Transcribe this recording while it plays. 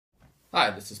Hi,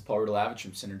 this is Paul Rudalavage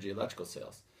from Synergy Electrical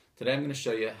Sales. Today I'm going to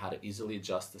show you how to easily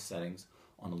adjust the settings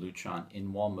on a Lutron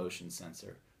in-wall motion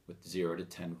sensor with 0 to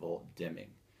 10 volt dimming.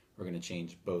 We're going to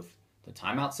change both the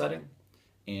timeout setting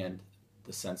and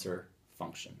the sensor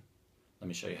function. Let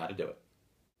me show you how to do it.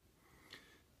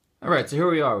 Alright, so here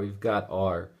we are. We've got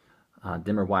our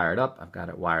dimmer wired up. I've got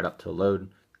it wired up to a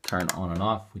load. Turn on and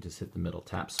off. We just hit the middle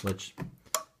tap switch.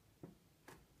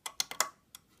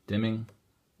 Dimming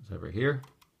is over here.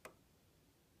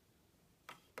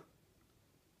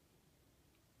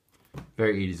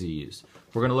 Very easy to use.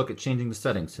 We're going to look at changing the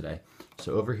settings today.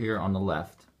 So over here on the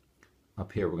left,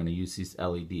 up here, we're going to use these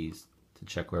LEDs to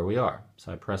check where we are.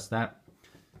 So I press that.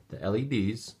 The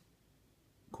LEDs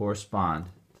correspond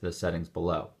to the settings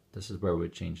below. This is where we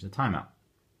would change the timeout.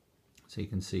 So you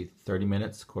can see 30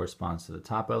 minutes corresponds to the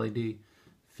top LED,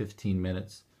 15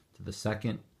 minutes to the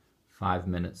second, 5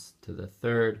 minutes to the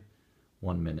third,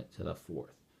 1 minute to the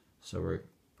fourth. So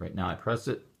right now I press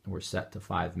it and we're set to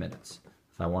 5 minutes.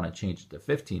 If I want to change it to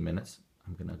 15 minutes,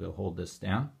 I'm going to go hold this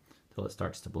down until it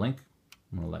starts to blink.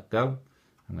 I'm going to let go.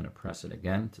 I'm going to press it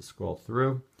again to scroll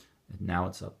through. And now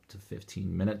it's up to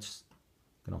 15 minutes.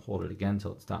 I'm going to hold it again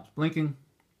until it stops blinking.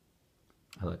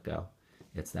 I let go.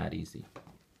 It's that easy.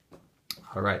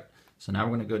 All right, so now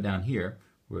we're going to go down here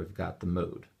where we've got the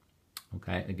mode.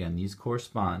 Okay, again, these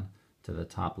correspond to the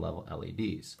top level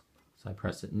LEDs. So I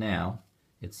press it now.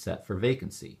 It's set for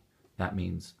vacancy. That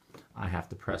means I have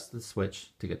to press the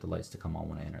switch to get the lights to come on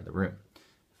when I enter the room.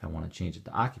 If I want to change it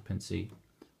to occupancy,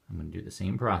 I'm going to do the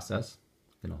same process.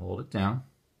 I'm going to hold it down.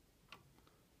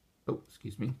 Oh,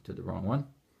 excuse me, did the wrong one.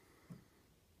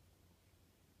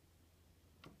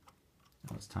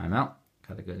 Now it's timeout.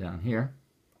 Got to go down here.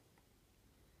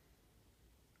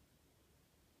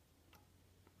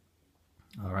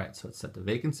 All right, so it's set to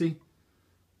vacancy.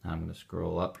 Now I'm going to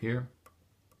scroll up here.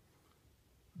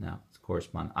 Now it's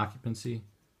correspond occupancy.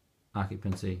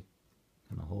 Occupancy.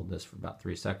 I'm going to hold this for about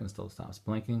 3 seconds till it stops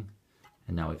blinking.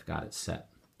 And now we've got it set.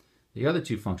 The other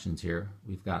two functions here,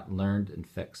 we've got learned and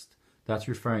fixed. That's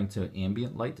referring to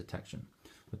ambient light detection.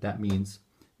 What that means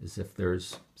is if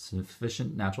there's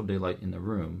sufficient natural daylight in the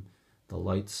room, the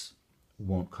lights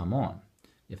won't come on.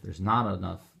 If there's not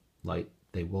enough light,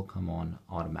 they will come on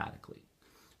automatically.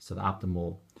 So the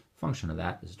optimal function of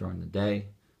that is during the day,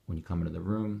 when you come into the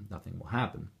room, nothing will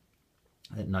happen.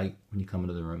 At night, when you come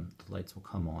into the room, the lights will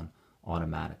come on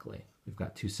automatically. We've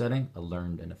got two settings, a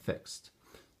learned and a fixed.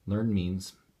 Learned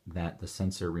means that the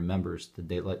sensor remembers the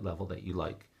daylight level that you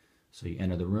like. So you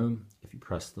enter the room, if you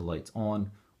press the lights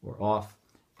on or off,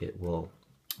 it will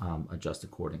adjust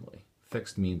accordingly.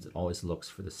 Fixed means it always looks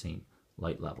for the same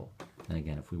light level. And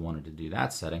again, if we wanted to do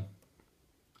that setting,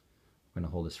 we're going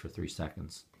to hold this for 3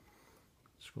 seconds.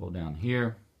 Scroll down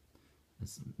here.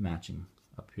 It's matching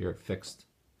up here, fixed,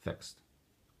 fixed.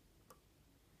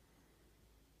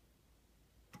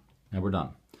 And we're done.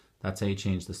 That's how you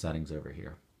change the settings over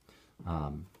here.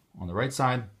 On the right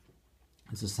side,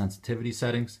 this is sensitivity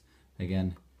settings.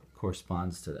 Again,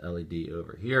 corresponds to the LED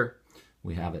over here.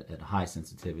 We have it at high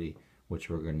sensitivity, which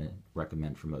we're going to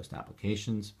recommend for most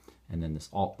applications. And then this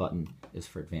Alt button is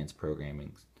for advanced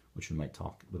programming, which we might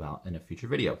talk about in a future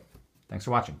video. Thanks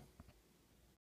for watching.